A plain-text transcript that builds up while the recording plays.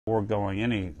Before going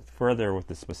any further with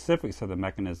the specifics of the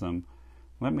mechanism,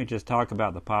 let me just talk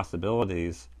about the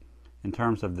possibilities in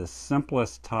terms of the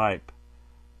simplest type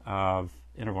of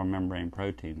integral membrane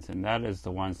proteins, and that is the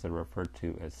ones that are referred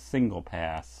to as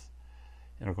single-pass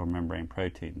integral membrane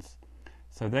proteins.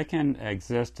 So they can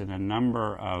exist in a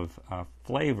number of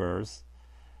flavors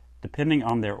depending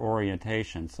on their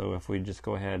orientation. So if we just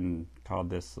go ahead and call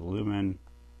this lumen,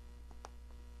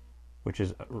 which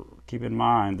is, keep in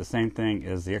mind, the same thing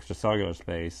as the extracellular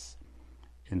space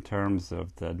in terms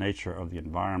of the nature of the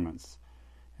environments.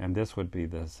 And this would be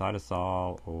the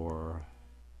cytosol or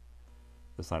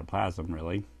the cytoplasm,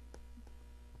 really,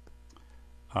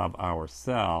 of our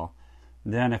cell.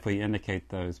 Then if we indicate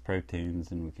those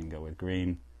proteins, and we can go with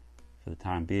green for the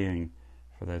time being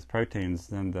for those proteins,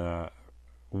 then the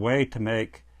way to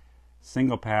make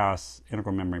single-pass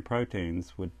integral membrane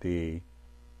proteins would be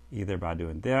either by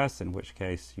doing this, in which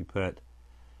case you put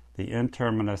the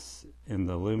N-terminus in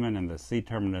the lumen and the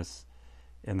C-terminus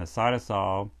in the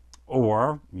cytosol,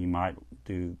 or you might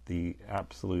do the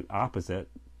absolute opposite.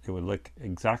 It would look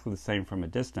exactly the same from a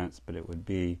distance, but it would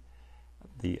be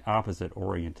the opposite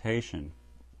orientation.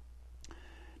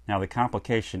 Now the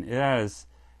complication is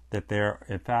that there,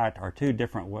 in fact, are two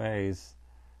different ways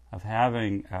of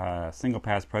having a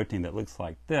single-pass protein that looks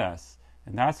like this.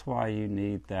 And that's why you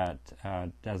need that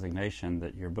designation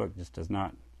that your book just does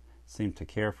not seem to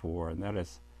care for, and that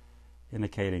is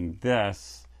indicating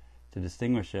this to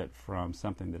distinguish it from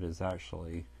something that is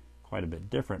actually quite a bit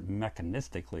different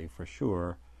mechanistically, for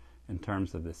sure, in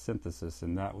terms of the synthesis,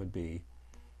 and that would be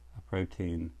a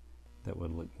protein that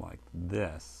would look like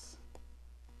this.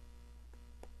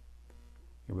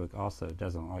 Your book also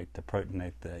doesn't like to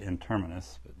protonate the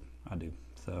N-terminus, but I do.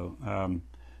 So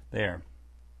there.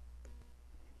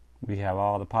 We have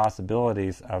all the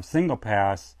possibilities of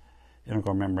single-pass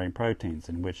integral membrane proteins,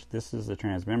 in which this is the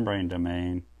transmembrane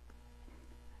domain,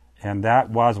 and that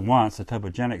was once a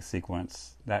topogenic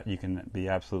sequence that you can be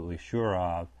absolutely sure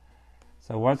of.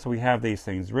 So once we have these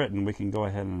things written, we can go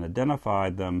ahead and identify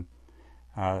them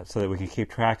so that we can keep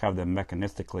track of them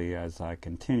mechanistically as I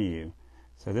continue.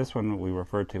 So this one we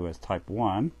refer to as type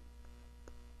 1,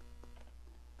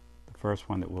 the first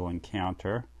one that we'll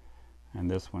encounter, and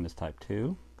this one is type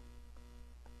 2.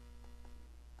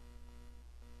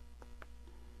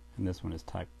 And this one is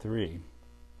type 3.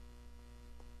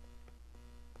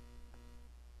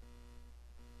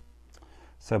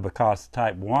 So because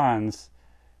type 1s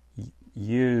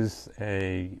use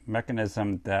a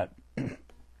mechanism that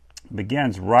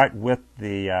begins right with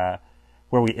the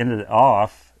where we ended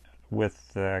off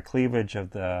with the cleavage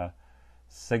of the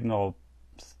signal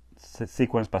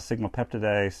sequence by signal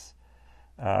peptidase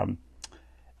and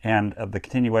the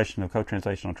continuation of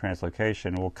co-translational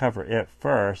translocation, we'll cover it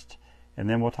first. And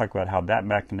then we'll talk about how that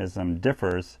mechanism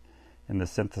differs in the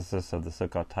synthesis of the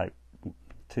so-called type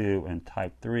 2 and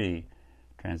type 3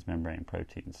 transmembrane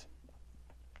proteins.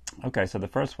 Okay, so the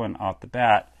first one off the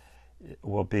bat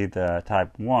will be the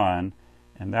type 1,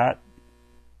 and that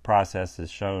process is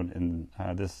shown in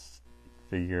this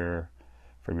figure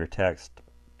from your text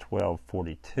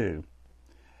 1242.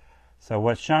 So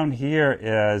what's shown here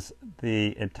is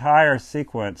the entire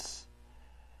sequence,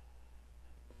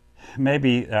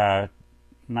 maybe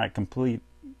not complete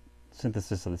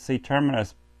synthesis of the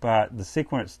C-terminus, but the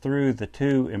sequence through the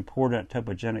two important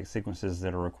topogenic sequences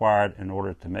that are required in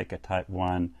order to make a type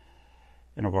 1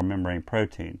 integral membrane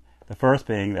protein. The first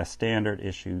being the standard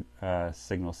issue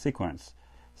signal sequence.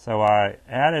 So I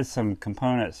added some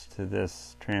components to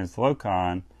this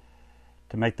translocon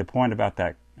to make the point about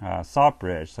that salt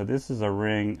bridge. So this is a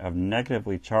ring of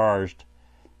negatively charged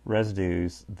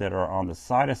residues that are on the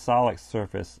cytosolic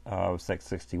surface of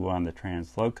Sec61, the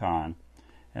translocon.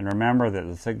 And remember that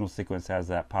the signal sequence has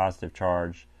that positive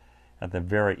charge at the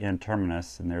very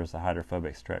N-terminus, and there's a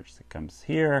hydrophobic stretch that comes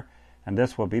here, and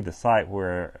this will be the site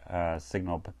where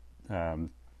signal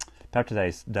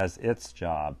peptidase does its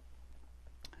job.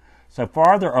 So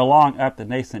farther along up the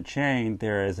nascent chain,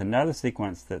 there is another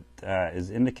sequence that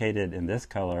is indicated in this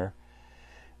color.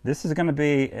 This is going to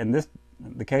be, in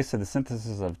the case of the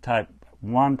synthesis of type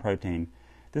 1 protein,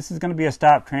 this is going to be a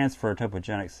stop transfer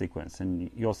topogenic sequence, and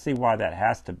you'll see why it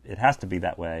has to be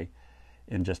that way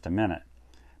in just a minute.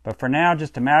 But for now,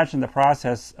 just imagine the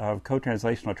process of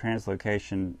co-translational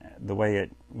translocation the way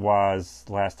it was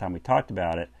last time we talked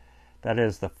about it. That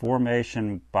is the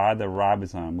formation by the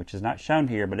ribosome, which is not shown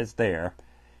here, but it's there.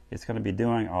 It's going to be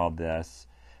doing all this.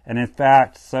 And in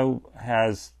fact, so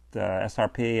has the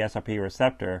SRP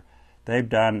receptor. They've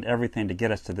done everything to get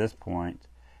us to this point.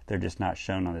 They're just not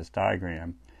shown on this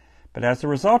diagram. But as a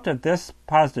result of this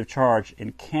positive charge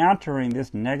encountering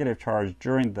this negative charge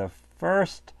during the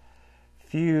first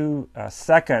few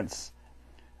seconds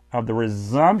of the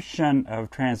resumption of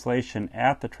translation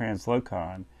at the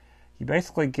translocon, you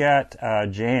basically get a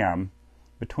jam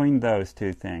between those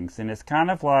two things. And it's kind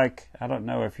of like, I don't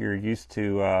know if you're used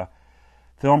to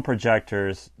film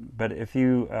projectors, but if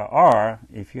you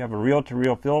if you have a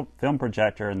reel-to-reel film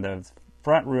projector and the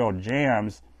front reel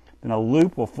jams, then a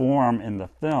loop will form in the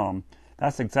film.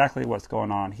 That's exactly what's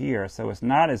going on here. So it's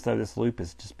not as though this loop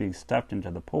is just being stuffed into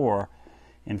the pore.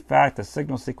 In fact, the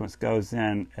signal sequence goes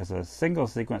in as a single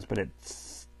sequence, but it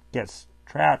gets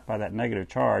trapped by that negative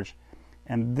charge,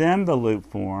 and then the loop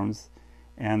forms,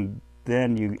 and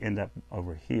then you end up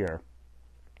over here.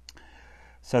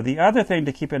 So the other thing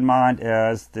to keep in mind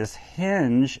is this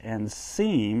hinge and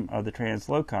seam of the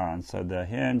translocon. So the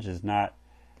hinge is not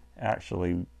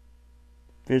actually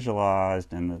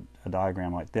visualized in a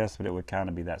diagram like this, but it would kind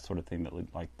of be that sort of thing that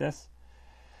looked like this.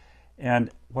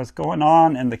 And what's going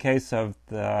on in the case of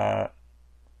the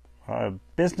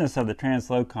business of the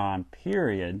translocon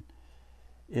period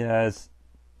is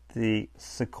the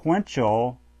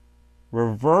sequential,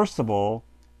 reversible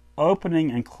opening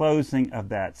and closing of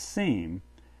that seam.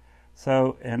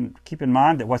 So, and keep in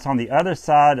mind that what's on the other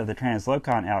side of the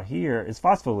translocon out here is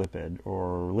phospholipid,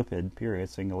 or lipid, period,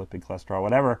 single lipid cholesterol,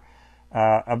 whatever,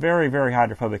 a very, very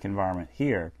hydrophobic environment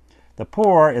here. The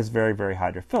pore is very, very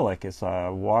hydrophilic. It's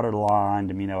a water-lined,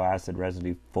 amino acid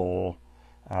residue full,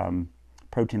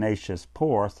 proteinaceous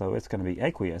pore, so it's going to be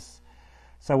aqueous.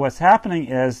 So what's happening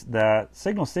is the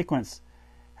signal sequence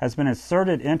has been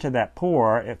inserted into that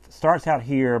pore. It starts out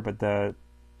here, but the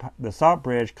salt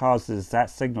bridge causes that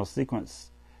signal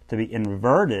sequence to be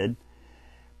inverted.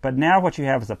 But now what you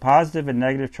have is a positive and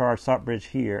negative charge salt bridge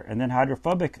here, and then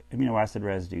hydrophobic amino acid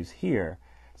residues here.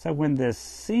 So when this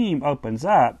seam opens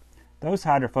up, those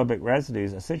hydrophobic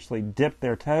residues essentially dip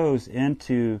their toes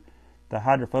into the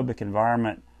hydrophobic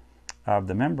environment of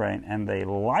the membrane, and they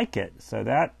like it. So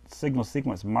that signal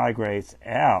sequence migrates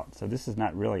out. So this is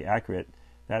not really accurate.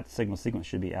 That signal sequence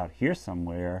should be out here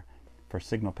somewhere for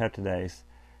signal peptidase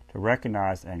to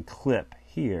recognize and clip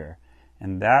here.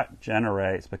 And that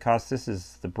generates, because this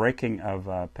is the breaking of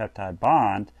a peptide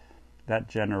bond, that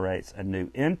generates a new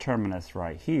N-terminus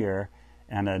right here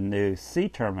and a new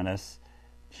C-terminus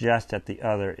just at the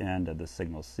other end of the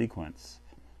signal sequence.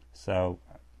 So,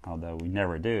 although we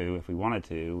never do, if we wanted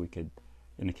to, we could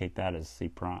indicate that as C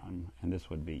prime, and this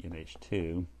would be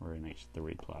NH2 or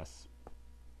NH3 plus,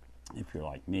 if you're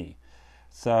like me.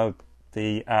 So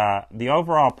the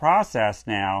overall process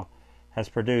now has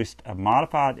produced a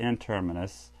modified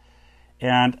N-terminus,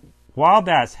 and while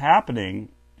that's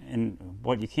happening, and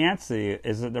what you can't see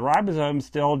is that the ribosome is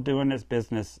still doing its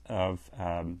business of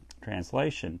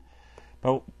translation.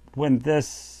 But when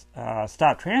this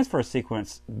stop transfer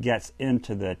sequence gets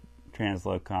into the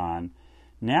translocon,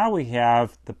 now we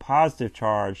have the positive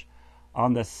charge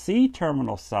on the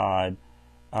C-terminal side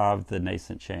of the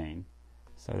nascent chain.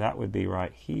 So that would be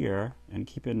right here. And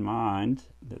keep in mind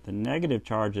that the negative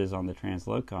charges on the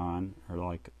translocon are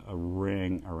like a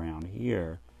ring around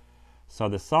here. So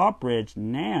the salt bridge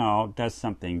now does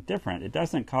something different. It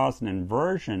doesn't cause an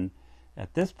inversion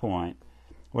at this point.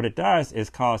 What it does is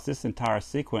cause this entire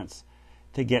sequence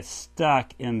to get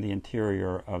stuck in the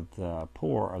interior of the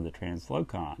pore of the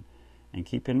translocon. And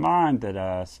keep in mind that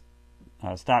a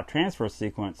stop transfer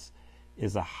sequence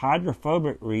is a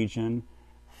hydrophobic region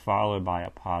followed by a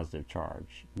positive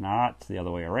charge, not the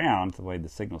other way around, the way the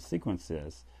signal sequence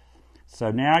is. So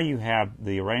now you have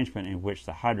the arrangement in which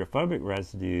the hydrophobic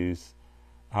residues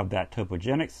of that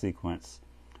topogenic sequence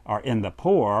are in the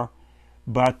pore,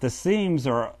 but the seams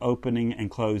are opening and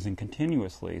closing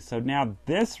continuously. So now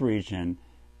this region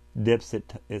dips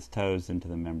its toes into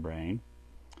the membrane,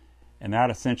 and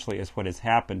that essentially is what has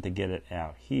happened to get it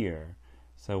out here.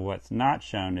 So what's not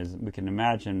shown is we can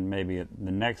imagine maybe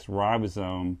the next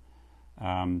ribosome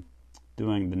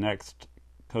doing the next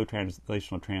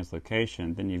co-translational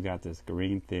translocation. Then you've got this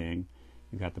green thing.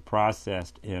 You've got the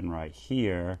processed N right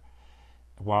here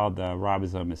while the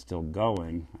ribosome is still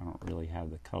going. I don't really have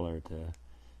the color to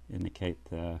indicate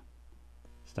the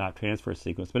stop transfer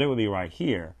sequence, but it would be right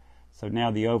here. So now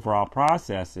the overall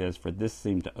process is for this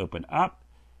seam to open up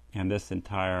and this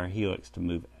entire helix to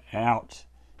move out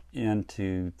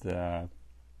into the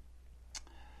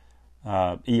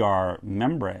ER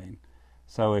membrane.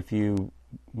 So if you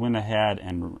went ahead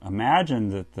and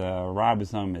imagined that the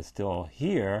ribosome is still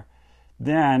here,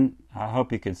 then I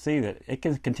hope you can see that it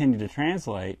can continue to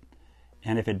translate,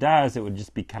 and if it does, it would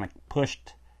just be kind of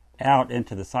pushed out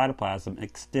into the cytoplasm,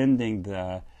 extending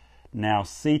the now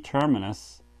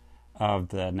C-terminus of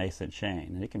the nascent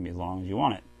chain, and it can be as long as you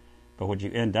want it. But what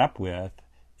you end up with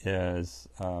is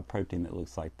a protein that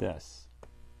looks like this.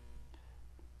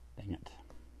 Dang it.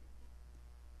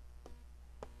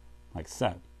 Like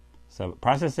so. So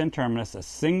process N-terminus, a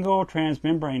single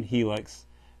transmembrane helix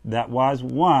that was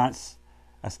once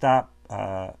a stop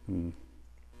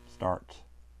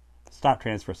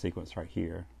transfer sequence right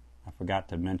here. I forgot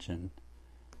to mention,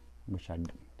 I wish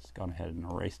I'd just gone ahead and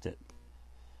erased it,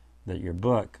 that your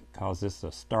book calls this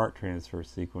a start transfer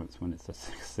sequence when it's a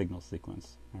signal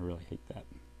sequence. I really hate that.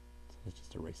 So let's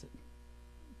just erase it.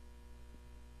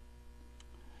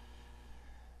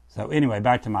 So anyway,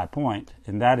 back to my point,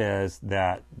 and that is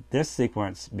that this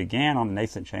sequence began on the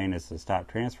nascent chain as a stop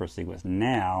transfer sequence.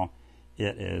 Now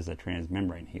it is a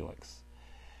transmembrane helix.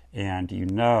 And you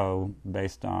know,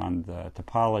 based on the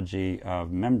topology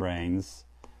of membranes,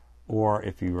 or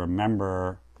if you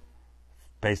remember,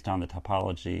 based on the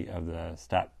topology of the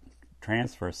stop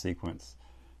transfer sequence,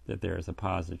 that there is a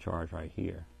positive charge right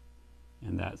here.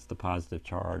 And that's the positive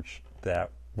charge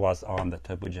that was on the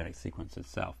topogenic sequence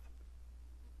itself.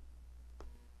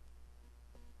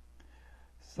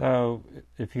 So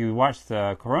if you watch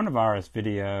the coronavirus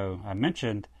video, I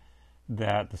mentioned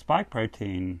that the spike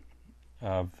protein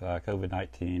of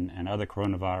COVID-19 and other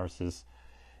coronaviruses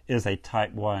is a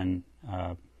type 1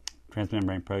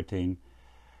 transmembrane protein.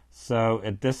 So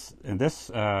in this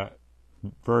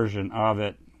version of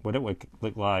it, what it would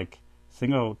look like,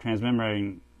 single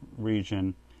transmembrane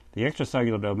region, the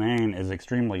extracellular domain is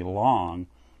extremely long,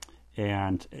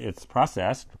 and it's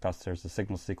processed because there's a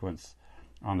signal sequence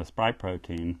on the spike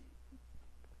protein.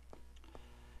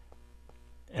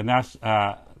 And that's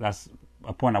a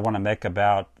point I want to make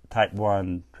about type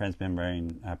 1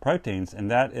 transmembrane proteins, and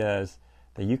that is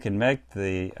that you can make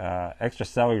the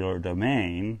extracellular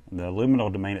domain, the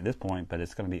luminal domain at this point, but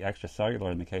it's going to be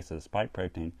extracellular in the case of the spike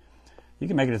protein. You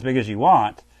can make it as big as you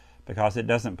want because it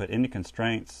doesn't put any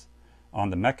constraints on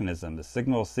the mechanism. The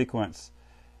signal sequence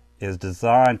is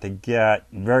designed to get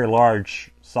very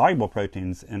large soluble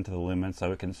proteins into the lumen,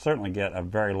 so it can certainly get a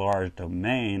very large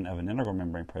domain of an integral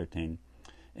membrane protein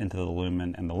into the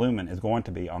lumen, and the lumen is going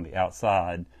to be on the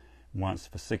outside once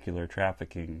vesicular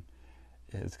trafficking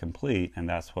is complete, and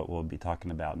that's what we'll be talking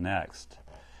about next.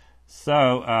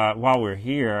 So while we're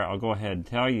here, I'll go ahead and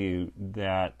tell you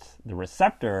that the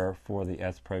receptor for the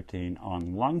S protein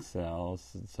on lung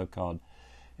cells, the so-called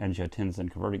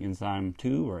angiotensin converting enzyme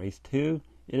 2 or ACE2,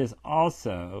 it is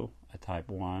also a type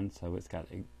 1, so it's got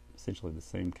essentially the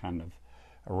same kind of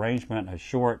arrangement, a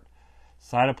short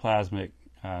cytoplasmic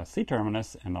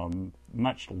C-terminus and a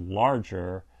much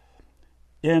larger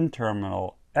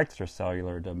N-terminal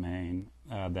extracellular domain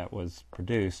that was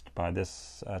produced by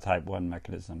this type 1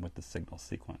 mechanism with the signal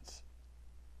sequence.